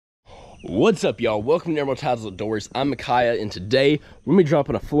What's up, y'all? Welcome to Emerald Tiles Outdoors. I'm Micaiah, and today we're gonna be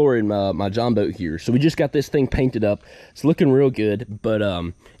dropping a floor in my John boat here. So we just got this thing painted up. It's looking real good, but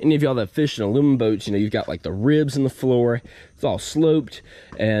any of y'all that fish in aluminum boats, you know, you've got like the ribs in the floor. It's all sloped,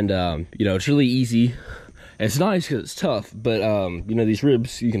 and you know, it's really easy. It's nice because it's tough, but you know, these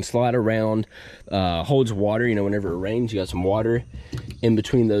ribs you can slide around. Holds water. You know, whenever it rains, you got some water in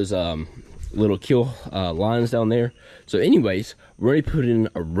between those little keel lines down there. So anyways, we're already put in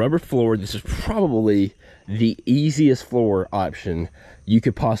a rubber floor. This is probably the easiest floor option you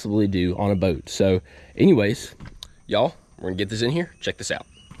could possibly do on a boat. So anyways, y'all, we're gonna get this in here. Check this out.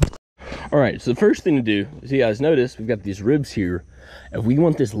 All right, so the first thing to do is, you guys notice we've got these ribs here. If we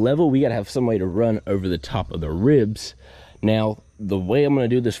want this level, we gotta have some way to run over the top of the ribs. Now, the way I'm gonna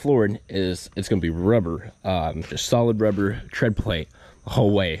do this floor is it's gonna be rubber, just solid rubber tread plate the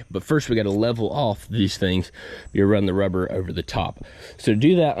whole way. But first we got to level off these things. You run the rubber over the top. So to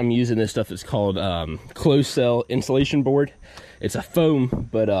do that, I'm using this stuff that's called closed cell insulation board. It's a foam,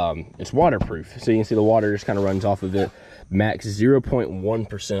 but it's waterproof. So you can see the water just kind of runs off of it. Max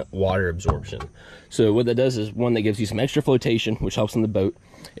 0.1% water absorption. So what that does is, one, that gives you some extra flotation, which helps in the boat.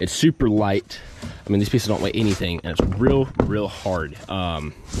 It's super light. I mean, these pieces don't weigh anything, and it's real hard.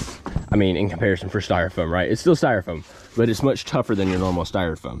 I mean, in comparison for styrofoam, right? It's still styrofoam, but it's much tougher than your normal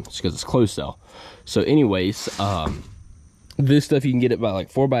styrofoam. It's because it's closed cell. So anyways, this stuff, you can get it by like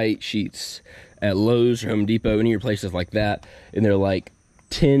 4x8 sheets at Lowe's or Home Depot, any of your places like that, and they're like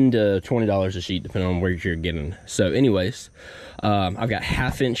 $10 to $20 a sheet, depending on where you're getting. So anyways, I've got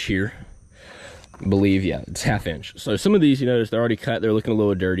 1/2 inch here. I believe, yeah, it's 1/2 inch. So some of these, you notice they're already cut. They're looking a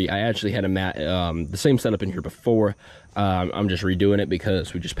little dirty. I actually had a mat, the same setup in here before. I'm just redoing it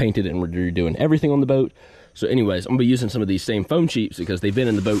because we just painted it and we're redoing everything on the boat. So anyways, I'm gonna be using some of these same foam sheets because they've been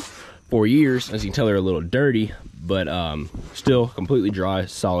in the boat for years. As you can tell, they're a little dirty, but still completely dry,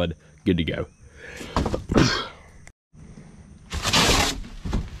 solid, good to go.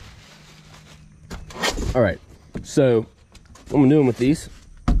 All right, so what I'm doing with these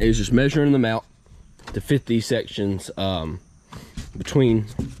is just measuring them out to fit these sections between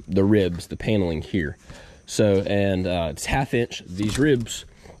the ribs, the paneling here. So, and it's 1/2 inch. These ribs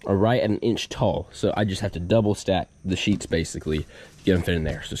are right at 1 inch tall. So I just have to double stack the sheets basically to get them fit in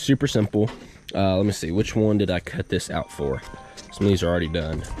there. So super simple. Let me see, which one did I cut this out for? Some of these are already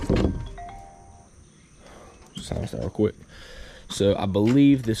done. Sounds real quick. So I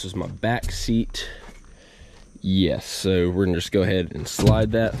believe this is my back seat. Yes, so we're gonna just go ahead and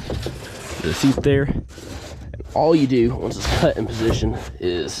slide that to the seat there. And all you do once it's cut in position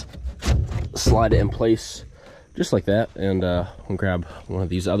is slide it in place just like that. And we'll grab one of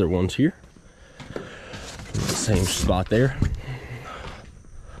these other ones here from the same spot there.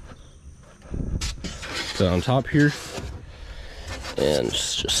 So on top here, and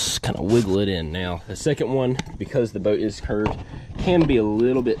just kind of wiggle it in. Now the second one, because the boat is curved, can be a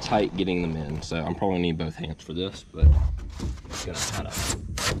little bit tight getting them in, so I'm probably gonna need both hands for this, but I'm just gonna kind of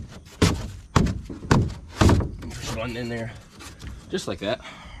push one in there just like that.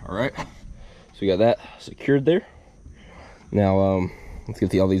 All right, so we got that secured there. Now let's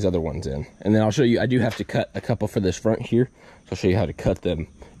get all these other ones in, and then I'll show you. I do have to cut a couple for this front here, so I'll show you how to cut them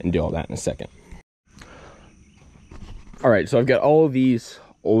and do all that in a second. All right, so I've got all of these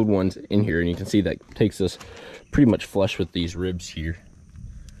old ones in here, and you can see that takes us pretty much flush with these ribs here.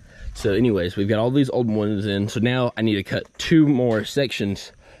 So anyways, we've got all these old ones in. So now I need to cut 2 more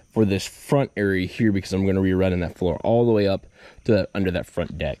sections for this front area here, because I'm going to be running that floor all the way up to under that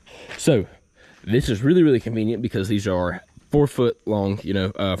front deck. So this is really convenient because these are 4 foot long, you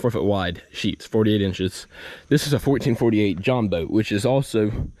know, 4 foot wide sheets, 48 inches. This is a 1448 John boat, which is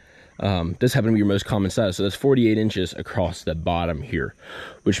also does happen to be your most common size. So that's 48 inches across the bottom here,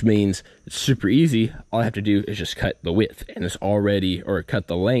 which means it's super easy. All I have to do is just cut the width, and it's already, or cut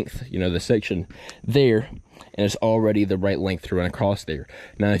the length, you know, the section there, and it's already the right length to run across there.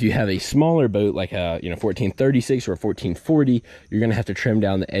 Now, if you have a smaller boat, like a, you know, 1436 or a 1440, you're gonna have to trim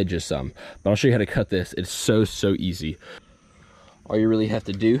down the edges some. But I'll show you how to cut this. It's so easy. All you really have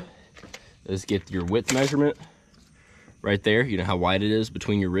to do is get your width measurement right there. You know how wide it is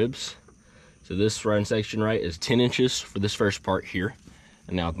between your ribs. So this run section, right, is 10 inches for this first part here.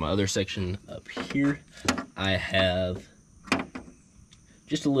 And now with my other section up here, I have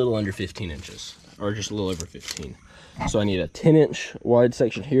just a little under 15 inches, or just a little over 15. So I need a 10-inch wide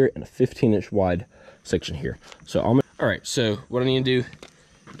section here and a 15-inch wide section here. So all right, so what I need to do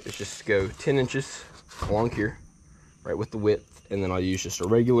is just go 10 inches along here, right, with the width, and then I'll use just a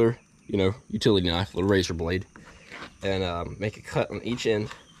regular, you know, utility knife, little razor blade, and make a cut on each end,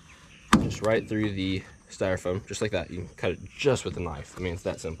 just right through the styrofoam, just like that. You can cut it just with a knife. I mean, it's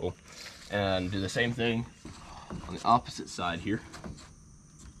that simple. And do the same thing on the opposite side here.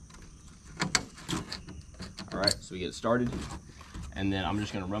 All right, so we get started. And then I'm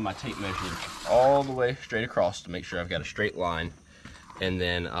just gonna run my tape measure all the way straight across to make sure I've got a straight line. And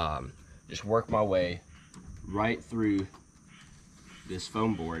then just work my way right through this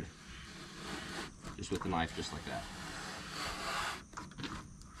foam board, just with the knife, just like that.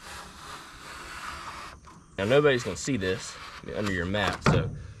 Now nobody's gonna see this under your mat, so you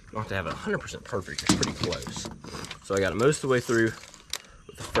don't have to have it 100% perfect. It's pretty close. So I got it most of the way through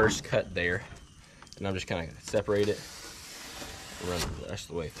with the first cut there, and I'm just kind of separate it, run the rest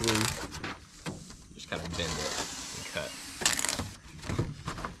of the way through, just kind of bend it and cut.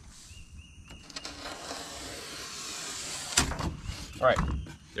 All right,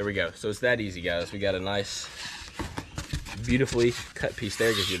 there we go. So it's that easy, guys. We got a nice, beautifully cut piece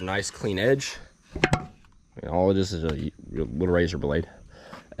there. Gives you a nice clean edge. And all it is a little razor blade.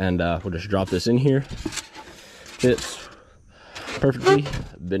 And we'll just drop this in here. Fits perfectly.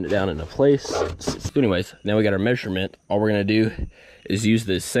 Bend it down into place. So anyways, now we got our measurement. All we're gonna do is use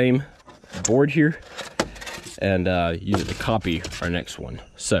the same board here and use it to copy our next one.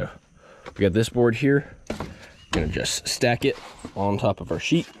 So we got this board here. We're gonna just stack it on top of our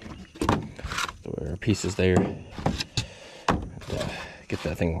sheet. Put our pieces there. And, get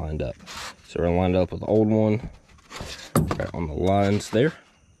that thing lined up. So we're gonna line it up with the old one right on the lines there.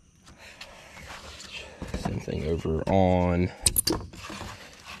 Same thing over on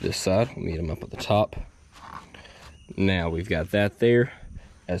this side. We'll meet them up at the top. Now we've got that there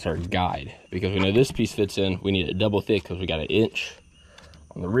as our guide. Because we know this piece fits in, we need it double thick because we got 1 inch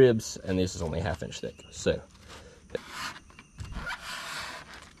on the ribs, and this is only 1/2 inch thick. So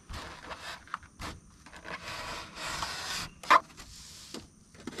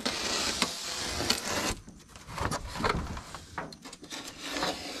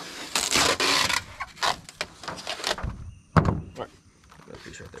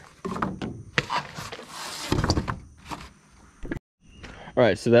all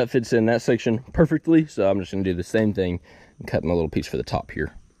right, so that fits in that section perfectly. So I'm just gonna do the same thing and cut my little piece for the top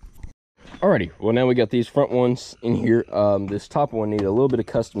here. Alrighty, well now we got these front ones in here. This top one needed a little bit of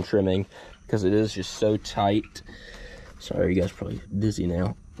custom trimming because it is just so tight. Sorry, you guys are probably dizzy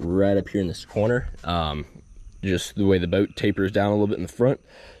now. Right up here in this corner. Just the way the boat tapers down a little bit in the front.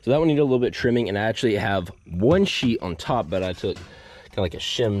 So that one needed a little bit of trimming, and I actually have one sheet on top, but I took kind of like a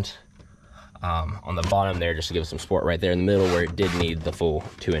shimmed on the bottom there just to give it some support right there in the middle where it did need the full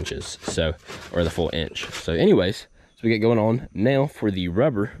 2 inches, so, or the full inch. So anyways, so we get going on now for the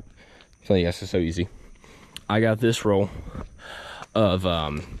rubber. I'm telling you guys, it's so easy. I got this roll of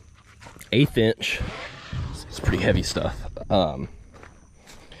 1/8 inch, it's pretty heavy stuff,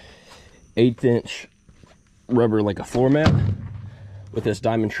 1/8 inch rubber, like a floor mat, with this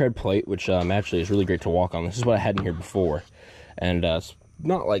diamond tread plate, which actually is really great to walk on. This is what I had in here before, and it's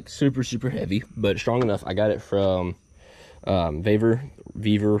not like super heavy, but strong enough. I got it from Viver,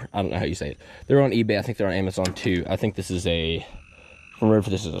 I don't know how you say it. They're on eBay. I think they're on Amazon too. I think this is a, remember,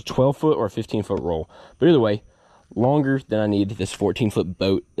 this is a 12-foot or a 15-foot roll, but either way, longer than I need this 14-foot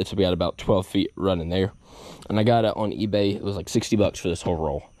boat. It's got about 12 feet running there, and I got it on eBay. It was like 60 bucks for this whole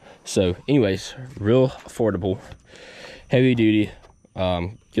roll. So anyways, real affordable, heavy duty,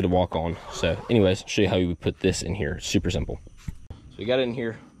 get a walk on. So anyways, I'll show you how we put this in here. It's super simple. So we got it in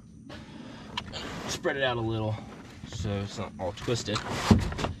here, spread it out a little so it's not all twisted,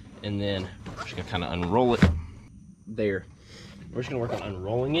 and then we're just gonna kind of unroll it there. We're just gonna work on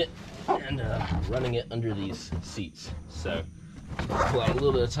unrolling it and running it under these seats. So pull out a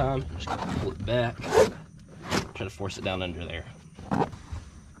little bit of time, just gonna pull it back, try to force it down under there.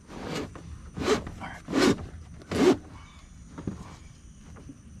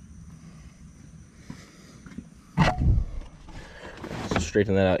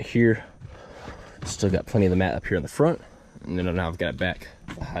 Straighten that out here. Still got plenty of the mat up here in the front, and then now I've got it back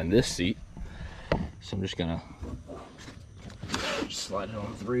behind this seat. So I'm just gonna slide it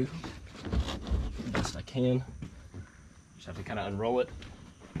on through the best I can. Just have to kind of unroll it,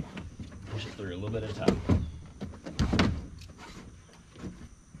 push it through a little bit at a time.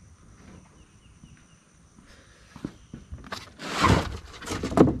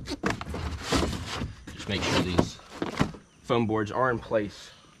 Just make sure these foam boards are in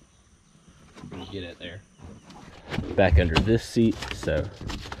place when you get it there. Back under this seat, so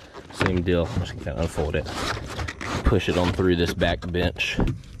same deal. I'm just gonna kind of unfold it, push it on through this back bench.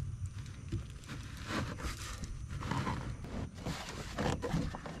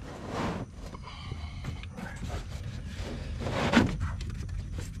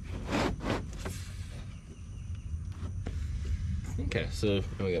 So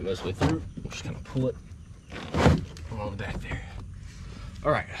we got most of the way through. I'm just gonna pull it along the back there.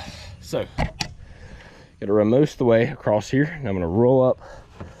 All right, so gotta run most of the way across here. And I'm gonna roll up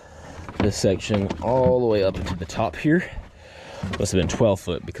this section all the way up into the top here. Must have been 12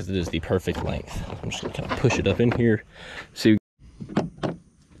 foot because it is the perfect length. I'm just gonna kind of push it up in here. So, all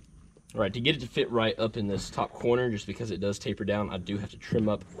right, to get it to fit right up in this top corner, just because it does taper down, I do have to trim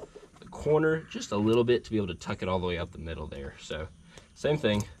up the corner just a little bit to be able to tuck it all the way up the middle there. So same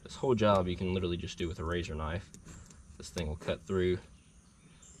thing, this whole job you can literally just do with a razor knife. This thing will cut through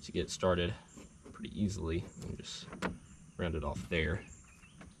to get started pretty easily, and just round it off there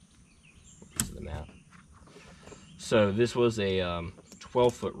to the mat. So this was a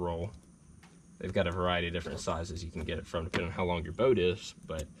 12-foot roll. They've got a variety of different sizes you can get it from depending on how long your boat is,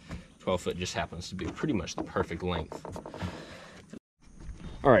 but 12 foot just happens to be pretty much the perfect length.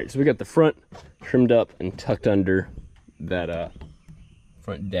 All right, so we got the front trimmed up and tucked under that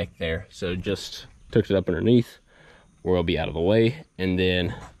front deck there. So just tucked it up underneath where it'll be out of the way. And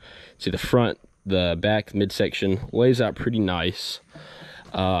then see the front, the back midsection lays out pretty nice.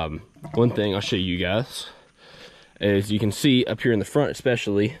 One thing I'll show you guys is you can see up here in the front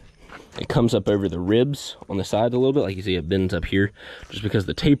especially, it comes up over the ribs on the side a little bit. Like you see it bends up here just because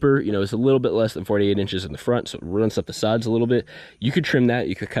the taper, you know, is a little bit less than 48 inches in the front, so it runs up the sides a little bit. You could trim that.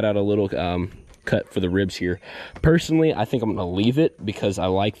 You could cut out a little cut for the ribs here. Personally, I think I'm gonna leave it because I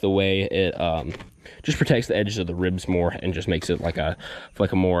like the way it just protects the edges of the ribs more and just makes it like a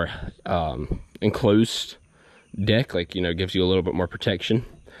more enclosed deck, like, you know, gives you a little bit more protection.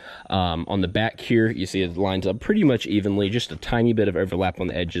 On the back here, you see it lines up pretty much evenly, just a tiny bit of overlap on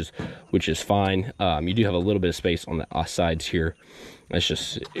the edges, which is fine. You do have a little bit of space on the sides here. It's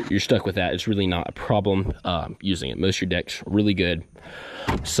just, you're stuck with that. It's really not a problem using it. Most of your decks are really good,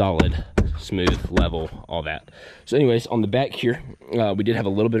 solid, smooth, level, all that. So anyways, on the back here, we did have a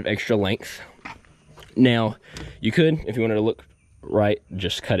little bit of extra length. Now, you could, if you wanted to look right,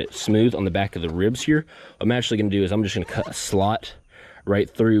 just cut it smooth on the back of the ribs here. What I'm actually gonna do is I'm just gonna cut a slot right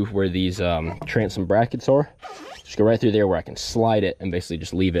through where these transom brackets are. Just go right through there where I can slide it and basically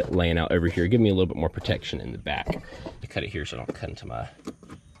just leave it laying out over here. Give me a little bit more protection in the back. I cut it here so I don't cut into my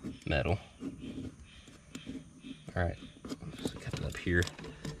metal. All right, just cut it up here.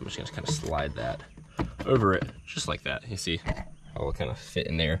 I'm just gonna kind of slide that over it, just like that. You see how it'll kind of fit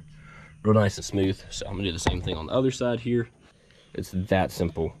in there. Real nice and smooth. So I'm gonna do the same thing on the other side here. It's that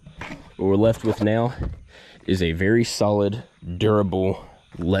simple. What we're left with now is a very solid, durable,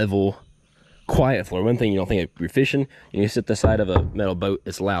 level, quiet floor. One thing you don't think if you're fishing, you sit the side of a metal boat,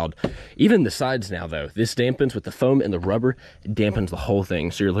 it's loud. Even the sides now though, this dampens with the foam and the rubber, it dampens the whole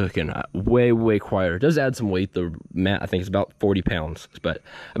thing. So you're looking way, way quieter. It does add some weight. The mat, I think, is about 40 pounds, but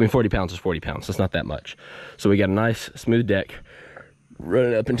I mean, 40 pounds is 40 pounds. So it's not that much. So we got a nice smooth deck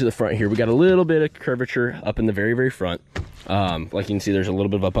running up into the front here. We got a little bit of curvature up in the very, very front. Like you can see, there's a little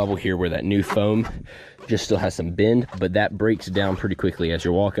bit of a bubble here where that new foam just still has some bend, but that breaks down pretty quickly as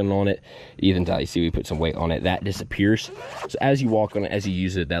you're walking on it. Even though you see we put some weight on it, that disappears. So as you walk on it, as you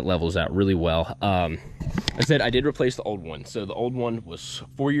use it, that levels out really well. I said I did replace the old one. So the old one was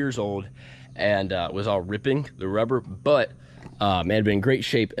 4 years old and was all ripping, the rubber, but it had been in great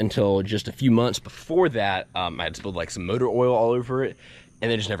shape until just a few months before that. I had spilled like some motor oil all over it, and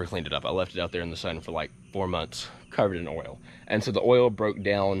they just never cleaned it up. I left it out there in the sun for like 4 months, covered in oil. And so the oil broke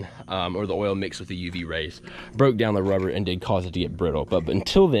down, or the oil mixed with the UV rays, broke down the rubber and did cause it to get brittle. But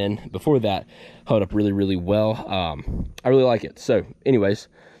until then, before that, held up really, really well. I really like it. So anyways,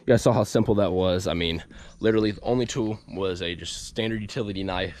 you guys saw how simple that was. I mean, literally the only tool was a just standard utility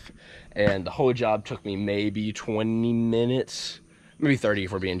knife, and the whole job took me maybe 20 minutes, maybe 30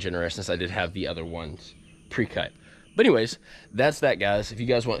 if we're being generous, since I did have the other ones pre-cut. But anyways, that's that, guys. If you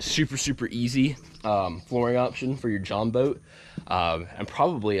guys want super, super easy flooring option for your JON boat, and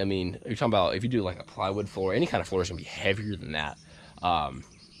probably, I mean, you're talking about if you do like a plywood floor, any kind of floor is gonna be heavier than that,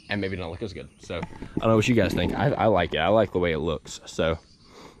 and maybe not look as good. So I don't know what you guys think. I like it. I like the way it looks. So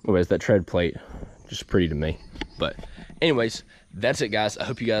anyways, that tread plate, just pretty to me. But anyways, that's it, guys. I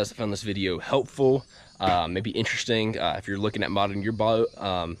hope you guys found this video helpful, maybe interesting. If you're looking at modding your boat,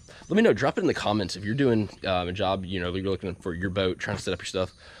 let me know. Drop it in the comments if you're doing a job, you know, you're looking for your boat, trying to set up your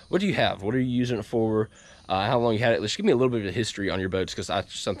stuff. What do you have? What are you using it for? How long you had it? Just give me a little bit of history on your boats, because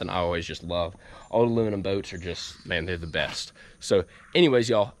that's something I always just love. All aluminum boats are just, man, they're the best. So anyways,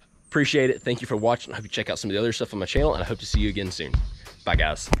 y'all, appreciate it. Thank you for watching. I hope you check out some of the other stuff on my channel, and I hope to see you again soon. Bye,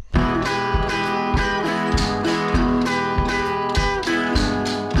 guys.